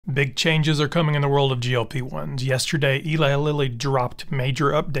Big changes are coming in the world of GLP-1s. Yesterday, Eli Lilly dropped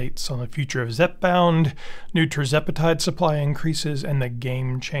major updates on the future of Zepbound, new Tirzepatide supply increases, and the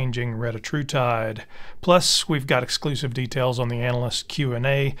game-changing Retatrutide. Plus, we've got exclusive details on the Analyst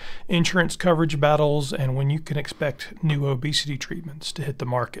Q&A, insurance coverage battles, and when you can expect new obesity treatments to hit the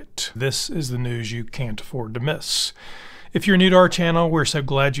market. This is the news you can't afford to miss. If you're new to our channel, we're so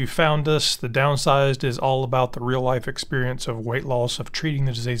glad you found us. The Downsized is all about the real-life experience of weight loss, of treating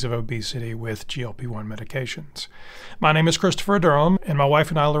the disease of obesity with GLP-1 medications. My name is Christopher Durham, and my wife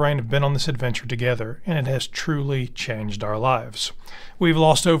and I, Lorraine, have been on this adventure together, and it has truly changed our lives. We've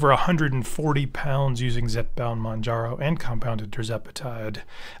lost over 140 pounds using Zepbound and Mounjaro and compounded Tirzepatide.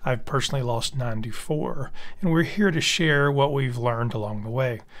 I've personally lost 94, and we're here to share what we've learned along the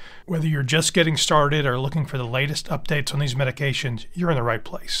way. Whether you're just getting started or looking for the latest updates on these medications, you're in the right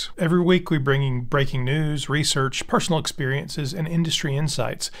place. Every week we bring you breaking news, research, personal experiences, and industry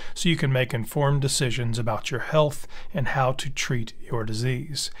insights so you can make informed decisions about your health and how to treat your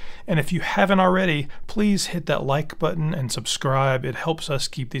disease. And if you haven't already, please hit that like button and subscribe. It helps us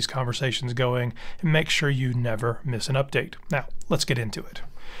keep these conversations going and make sure you never miss an update. Now, let's get into it.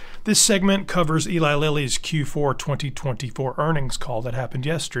 This segment covers Eli Lilly's Q4 2024 earnings call that happened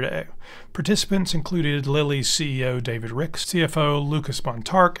yesterday. Participants included Lilly's CEO David Ricks, CFO Lucas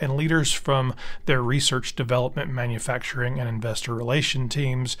Montarch, and leaders from their research, development, manufacturing, and investor relation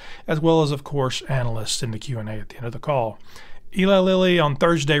teams, as well as, of course, analysts in the Q&A at the end of the call. Eli Lilly on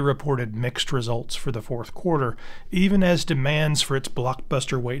Thursday reported mixed results for the fourth quarter, even as demands for its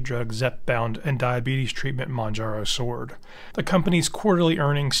blockbuster weight drug Zepbound and diabetes treatment Mounjaro soared. The company's quarterly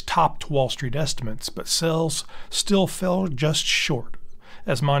earnings topped Wall Street estimates, but sales still fell just short,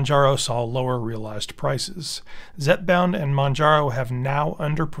 as Mounjaro saw lower realized prices. Zepbound and Mounjaro have now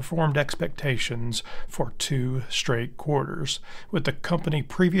underperformed expectations for 2 straight quarters, with the company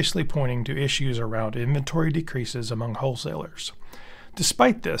previously pointing to issues around inventory decreases among wholesalers.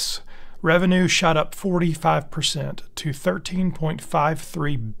 Despite this, revenue shot up 45% to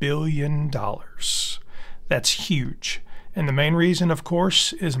 $13.53 billion. That's huge, and the main reason, of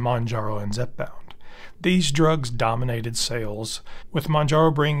course, is Mounjaro and Zepbound. These drugs dominated sales, with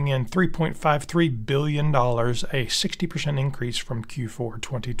Mounjaro bringing in $3.53 billion, a 60% increase from Q4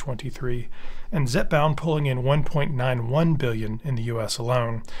 2023, and Zepbound pulling in $1.91 billion in the U.S.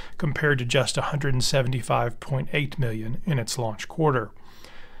 alone, compared to just $175.8 million in its launch quarter.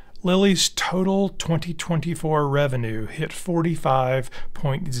 Lilly's total 2024 revenue hit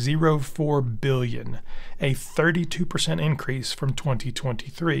 $45.04 billion, a 32% increase from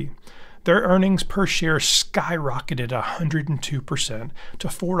 2023. Their earnings per share skyrocketed 102% to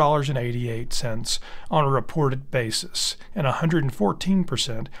 $4.88 on a reported basis, and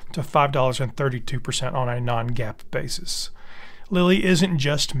 114% to $5.32 on a non-GAAP basis. Lilly isn't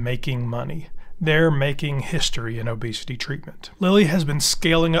just making money. They're making history in obesity treatment. Lilly has been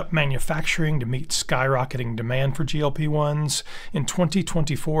scaling up manufacturing to meet skyrocketing demand for GLP-1s. In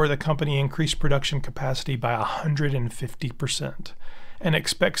 2024, the company increased production capacity by 150%. And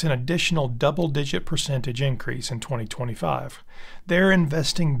expects an additional double-digit percentage increase in 2025. They're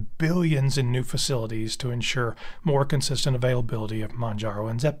investing billions in new facilities to ensure more consistent availability of Mounjaro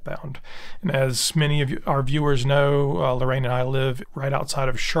and Zepbound. And as many of our viewers know, Lorraine and I live right outside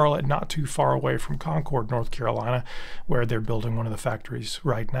of Charlotte, not too far away from Concord, North Carolina, where they're building one of the factories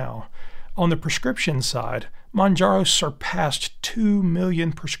right now. On the prescription side, Mounjaro surpassed 2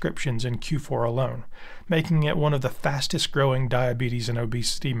 million prescriptions in Q4 alone, making it one of the fastest-growing diabetes and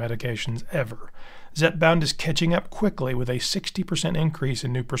obesity medications ever. Zepbound is catching up quickly with a 60% increase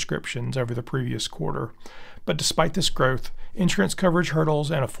in new prescriptions over the previous quarter. But despite this growth, insurance coverage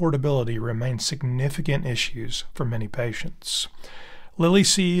hurdles and affordability remain significant issues for many patients. Lilly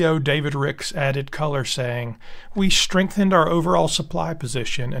CEO David Ricks added color, saying, "We strengthened our overall supply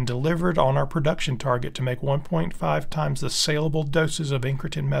position and delivered on our production target to make 1.5 times the saleable doses of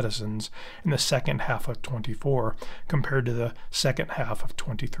incretin medicines in the second half of 24 compared to the second half of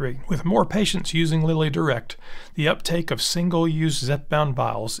 23. With more patients using Lilly Direct, the uptake of single-use Zepbound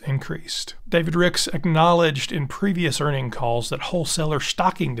vials increased." David Ricks acknowledged in previous earnings calls that wholesaler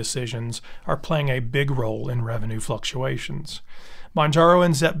stocking decisions are playing a big role in revenue fluctuations. Mounjaro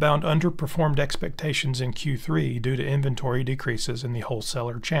and Zepbound underperformed expectations in Q3 due to inventory decreases in the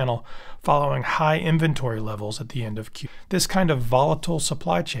wholesaler channel following high inventory levels at the end of Q. This kind of volatile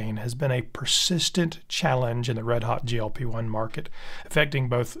supply chain has been a persistent challenge in the red-hot GLP-1 market, affecting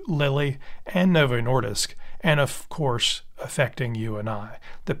both Lilly and Novo Nordisk, and of course affecting you and I,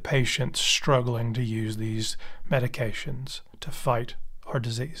 the patients struggling to use these medications to fight our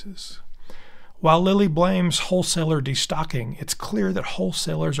diseases. While Lilly blames wholesaler destocking, it's clear that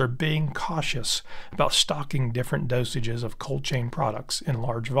wholesalers are being cautious about stocking different dosages of cold chain products in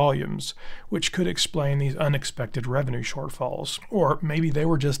large volumes, which could explain these unexpected revenue shortfalls. Or maybe they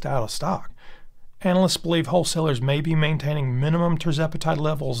were just out of stock. Analysts believe wholesalers may be maintaining minimum tirzepatide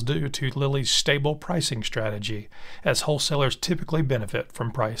levels due to Lilly's stable pricing strategy, as wholesalers typically benefit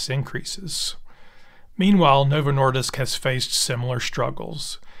from price increases. Meanwhile, Novo Nordisk has faced similar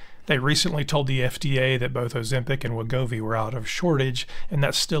struggles. They recently told the FDA that both Ozempic and Wegovy were out of shortage, and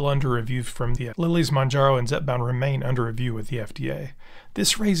that's still under review from the Lilly's Mounjaro and Zepbound remain under review with the FDA.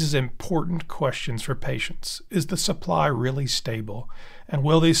 This raises important questions for patients. Is the supply really stable? And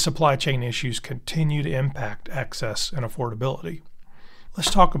will these supply chain issues continue to impact access and affordability?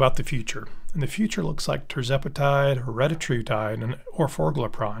 Let's talk about the future. And the future looks like Tirzepatide, Retatrutide, and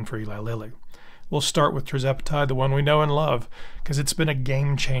Orforglipron for Eli Lilly. We'll start with Tirzepatide, the one we know and love, because it's been a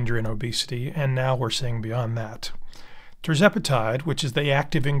game changer in obesity, and now we're seeing beyond that. Tirzepatide, which is the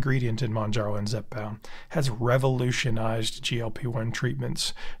active ingredient in Mounjaro and Zepbound, has revolutionized GLP-1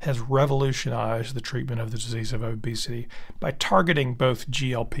 treatments, has revolutionized the treatment of the disease of obesity by targeting both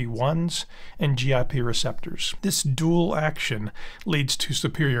GLP-1s and GIP receptors. This dual action leads to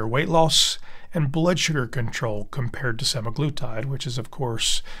superior weight loss and blood sugar control compared to semaglutide, which is, of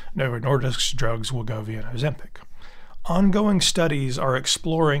course, Novo Nordisk's drugs Wegovy and Ozempic. Ongoing studies are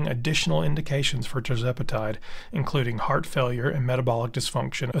exploring additional indications for tirzepatide, including heart failure and metabolic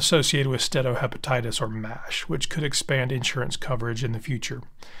dysfunction associated with steatohepatitis or MASH, which could expand insurance coverage in the future.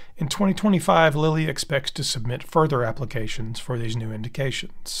 In 2025, Lilly expects to submit further applications for these new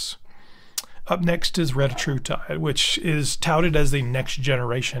indications. Up next is Retatrutide, which is touted as the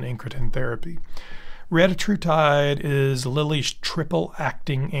next-generation incretin therapy. Retatrutide is Lilly's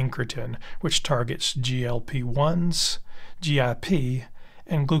triple-acting incretin, which targets GLP-1s, GIP,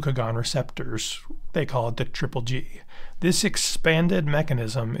 and glucagon receptors. They call it the triple G. This expanded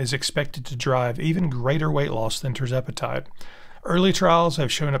mechanism is expected to drive even greater weight loss than tirzepatide. Early trials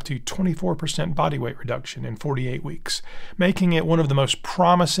have shown up to 24% body weight reduction in 48 weeks, making it one of the most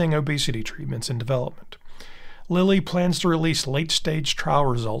promising obesity treatments in development. Lilly plans to release late-stage trial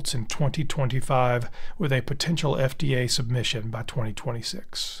results in 2025 with a potential FDA submission by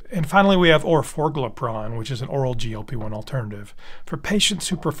 2026. And finally, we have Orforglipron, which is an oral GLP-1 alternative. For patients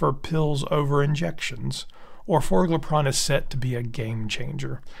who prefer pills over injections, Orforglipron is set to be a game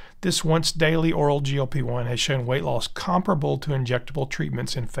changer. This once-daily oral GLP-1 has shown weight loss comparable to injectable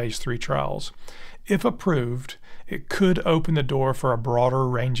treatments in phase 3 trials. If approved, it could open the door for a broader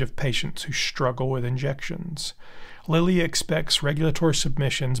range of patients who struggle with injections. Lilly expects regulatory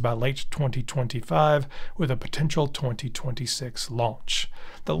submissions by late 2025 with a potential 2026 launch.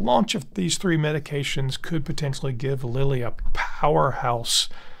 The launch of these three medications could potentially give Lilly a powerhouse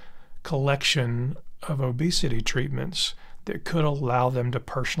collection of obesity treatments that could allow them to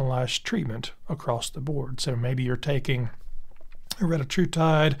personalize treatment across the board. So maybe you're taking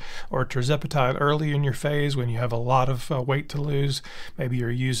Retatrutide or Tirzepatide early in your phase when you have a lot of weight to lose. Maybe you're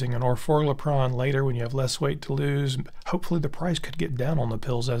using an Orforglipron later when you have less weight to lose. Hopefully the price could get down on the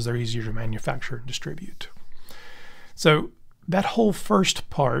pills as they're easier to manufacture and distribute. So that whole first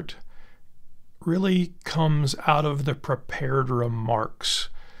part really comes out of the prepared remarks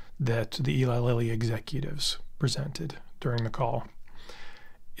that the Eli Lilly executives presented during the call.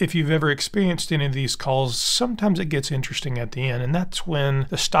 If you've ever experienced any of these calls, sometimes it gets interesting at the end, and that's when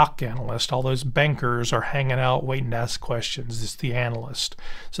the stock analyst, all those bankers, are hanging out waiting to ask questions. It's the analyst.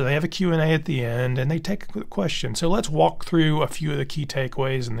 So they have a Q&A at the end, and they take a question. So let's walk through a few of the key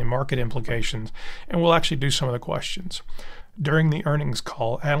takeaways and the market implications, and we'll actually do some of the questions. During the earnings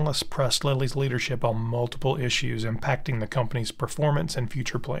call, analysts pressed Lilly's leadership on multiple issues impacting the company's performance and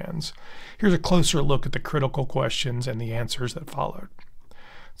future plans. Here's a closer look at the critical questions and the answers that followed.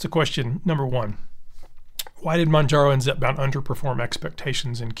 So question number 1, why did Mounjaro and Zepbound underperform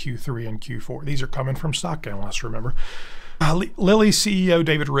expectations in Q3 and Q4? These are coming from stock analysts, remember. Lilly CEO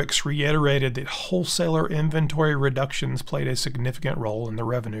David Ricks reiterated that wholesaler inventory reductions played a significant role in the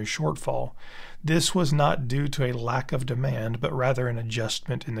revenue shortfall. This was not due to a lack of demand, but rather an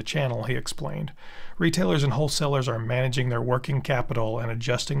adjustment in the channel, he explained. Retailers and wholesalers are managing their working capital and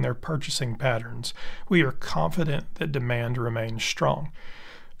adjusting their purchasing patterns. We are confident that demand remains strong.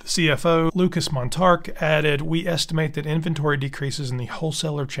 The CFO, Lucas Montarch, added, we estimate that inventory decreases in the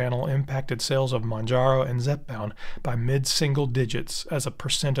wholesaler channel impacted sales of Mounjaro and Zepbound by mid-single digits as a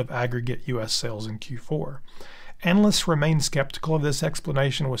 % of aggregate U.S. sales in Q4. Analysts remain skeptical of this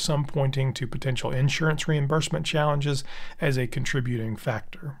explanation, with some pointing to potential insurance reimbursement challenges as a contributing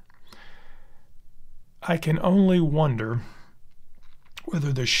factor. I can only wonder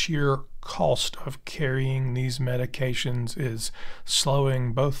whether the sheer cost of carrying these medications is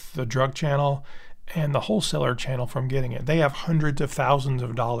slowing both the drug channel and the wholesaler channel from getting it. They have hundreds of thousands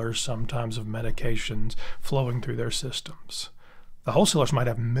of dollars sometimes of medications flowing through their systems. The wholesalers might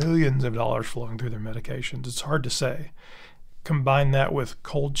have millions of dollars flowing through their medications. It's hard to say. Combine that with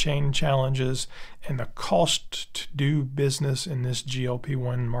cold chain challenges, and the cost to do business in this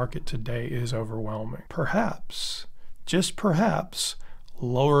GLP-1 market today is overwhelming. Perhaps, just perhaps,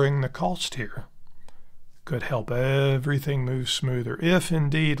 lowering the cost here could help everything move smoother. If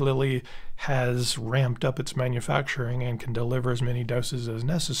indeed Lilly has ramped up its manufacturing and can deliver as many doses as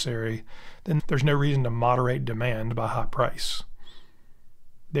necessary, then there's no reason to moderate demand by high price.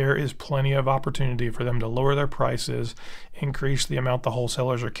 There is plenty of opportunity for them to lower their prices, increase the amount the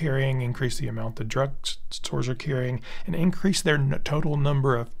wholesalers are carrying, increase the amount the drug stores are carrying, and increase their total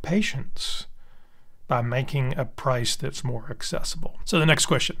number of patients by making a price that's more accessible. So the next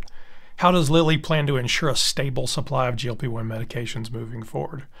question, how does Lilly plan to ensure a stable supply of GLP-1 medications moving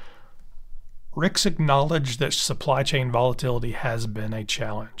forward? Rick's acknowledged that supply chain volatility has been a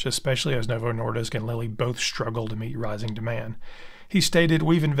challenge, especially as Novo Nordisk and Lilly both struggle to meet rising demand. He stated,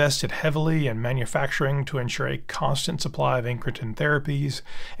 "We've invested heavily in manufacturing to ensure a constant supply of incretin therapies,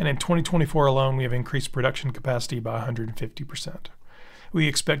 and in 2024 alone, we have increased production capacity by 150%. We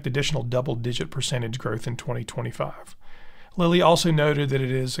expect additional double-digit percentage growth in 2025. Lilly also noted that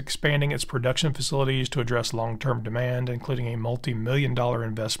it is expanding its production facilities to address long-term demand, including a multi-million-dollar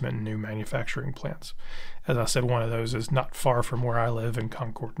investment in new manufacturing plants. As I said, one of those is not far from where I live in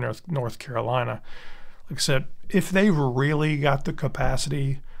Concord, North Carolina. Like I said, if they've really got the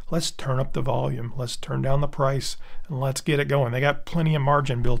capacity, let's turn up the volume, let's turn down the price, and let's get it going. They got plenty of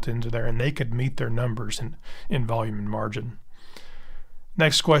margin built into there, and they could meet their numbers in volume and margin.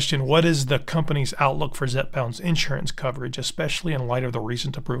 Next question, what is the company's outlook for Zepbound's insurance coverage, especially in light of the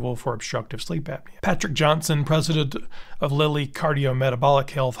recent approval for obstructive sleep apnea? Patrick Johnson, president of Lilly Cardiometabolic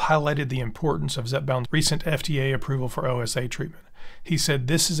Health, highlighted the importance of Zepbound's recent FDA approval for OSA treatment. He said,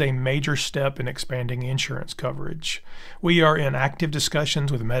 "This is a major step in expanding insurance coverage. We are in active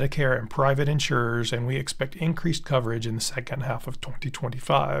discussions with Medicare and private insurers, and we expect increased coverage in the second half of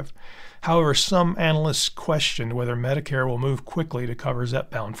 2025. However, some analysts questioned whether Medicare will move quickly to cover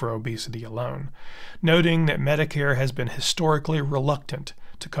Zepbound for obesity alone, noting that Medicare has been historically reluctant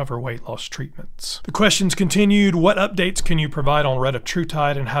to cover weight loss treatments." The questions continued. What updates can you provide on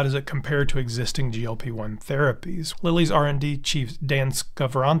Retatrutide, and how does it compare to existing GLP-1 therapies? Lilly's R&D chief Dan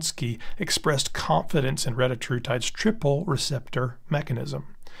Skowronski expressed confidence in Retatrutide's triple receptor mechanism.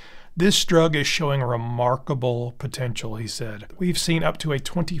 "This drug is showing remarkable potential," he said. "We've seen up to a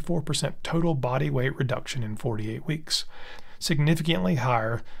 24% total body weight reduction in 48 weeks, significantly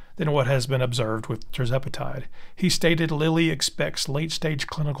higher than what has been observed with Tirzepatide." He stated Lilly expects late-stage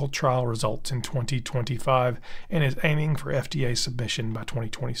clinical trial results in 2025 and is aiming for FDA submission by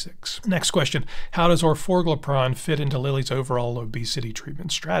 2026. Next question, how does Orforglipron fit into Lilly's overall obesity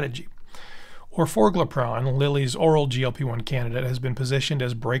treatment strategy? Orforglipron, Lilly's oral GLP-1 candidate, has been positioned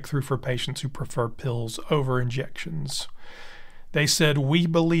as breakthrough for patients who prefer pills over injections. They said, "We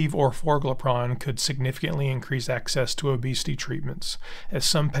believe Orforglipron could significantly increase access to obesity treatments, as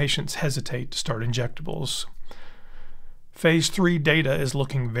some patients hesitate to start injectables. Phase 3 data is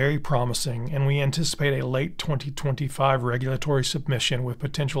looking very promising, and we anticipate a late 2025 regulatory submission with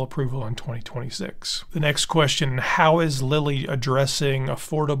potential approval in 2026. The next question, how is Lilly addressing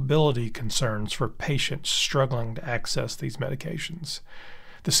affordability concerns for patients struggling to access these medications?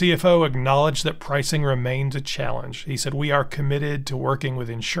 The CFO acknowledged that pricing remains a challenge. He said, "We are committed to working with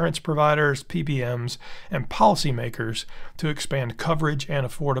insurance providers, PBMs, and policymakers to expand coverage and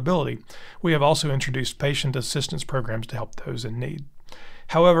affordability. We have also introduced patient assistance programs to help those in need."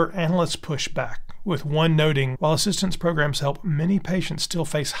 However, analysts push back, with one noting, while assistance programs help, many patients still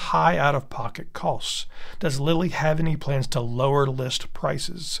face high out-of-pocket costs. Does Lilly have any plans to lower list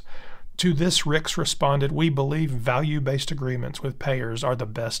prices? To this, Ricks responded, "We believe value-based agreements with payers are the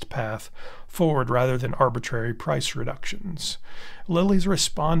best path forward rather than arbitrary price reductions." Lilly's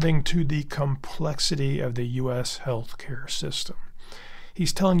responding to the complexity of the U.S. healthcare system.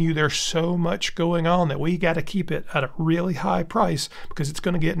 He's telling you there's so much going on that we got to keep it at a really high price because it's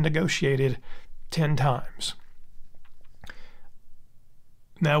going to get negotiated 10 times.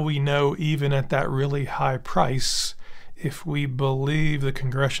 Now we know even at that really high price, if we believe the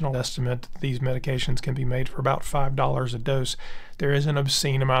congressional estimate that these medications can be made for about $5 a dose, there is an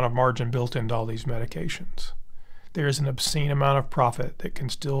obscene amount of margin built into all these medications. There is an obscene amount of profit that can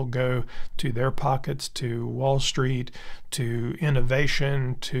still go to their pockets, to Wall Street, to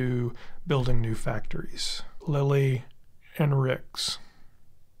innovation, to building new factories. Lilly and Ricks.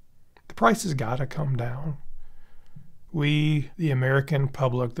 prices gotta come down. We, the American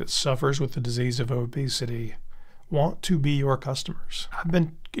public that suffers with the disease of obesity, want to be your customers. I've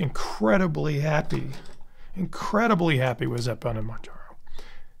been incredibly happy with Zepbound and Mounjaro.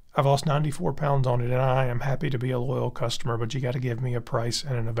 I've lost 94 pounds on it, and I am happy to be a loyal customer, but you got to give me a price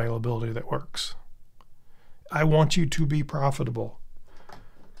and an availability that works. I want you to be profitable,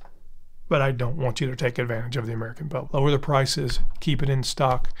 but I don't want you to take advantage of the American public. Lower the prices, keep it in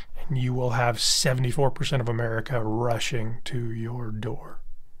stock, and you will have 74% of America rushing to your door.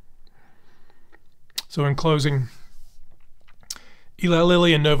 So in closing, Eli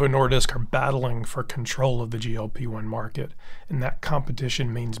Lilly and Novo Nordisk are battling for control of the GLP-1 market, and that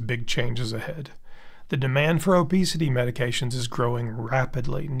competition means big changes ahead. The demand for obesity medications is growing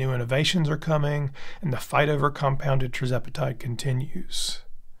rapidly. New innovations are coming, and the fight over compounded tirzepatide continues.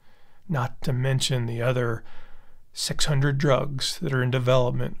 Not to mention the other 600 drugs that are in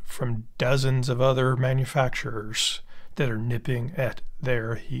development from dozens of other manufacturers that are nipping at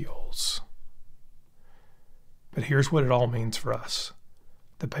their heels. But here's what it all means for us,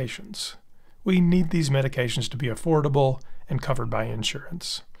 the patients. We need these medications to be affordable and covered by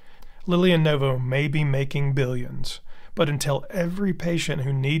insurance. Lilly and Novo may be making billions, but until every patient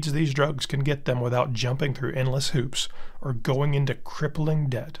who needs these drugs can get them without jumping through endless hoops or going into crippling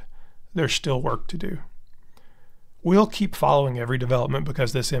debt, there's still work to do. We'll keep following every development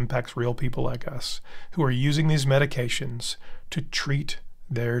because this impacts real people like us who are using these medications to treat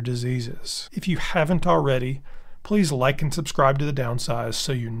their diseases. If you haven't already, please like and subscribe to The Downsized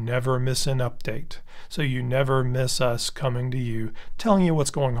so you never miss an update, so you never miss us coming to you, telling you what's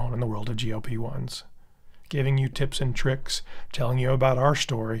going on in the world of GLP-1s, giving you tips and tricks, telling you about our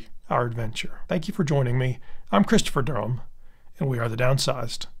story, our adventure. Thank you for joining me. I'm Christopher Durham, and we are The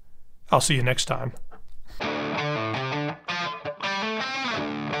Downsized. I'll see you next time.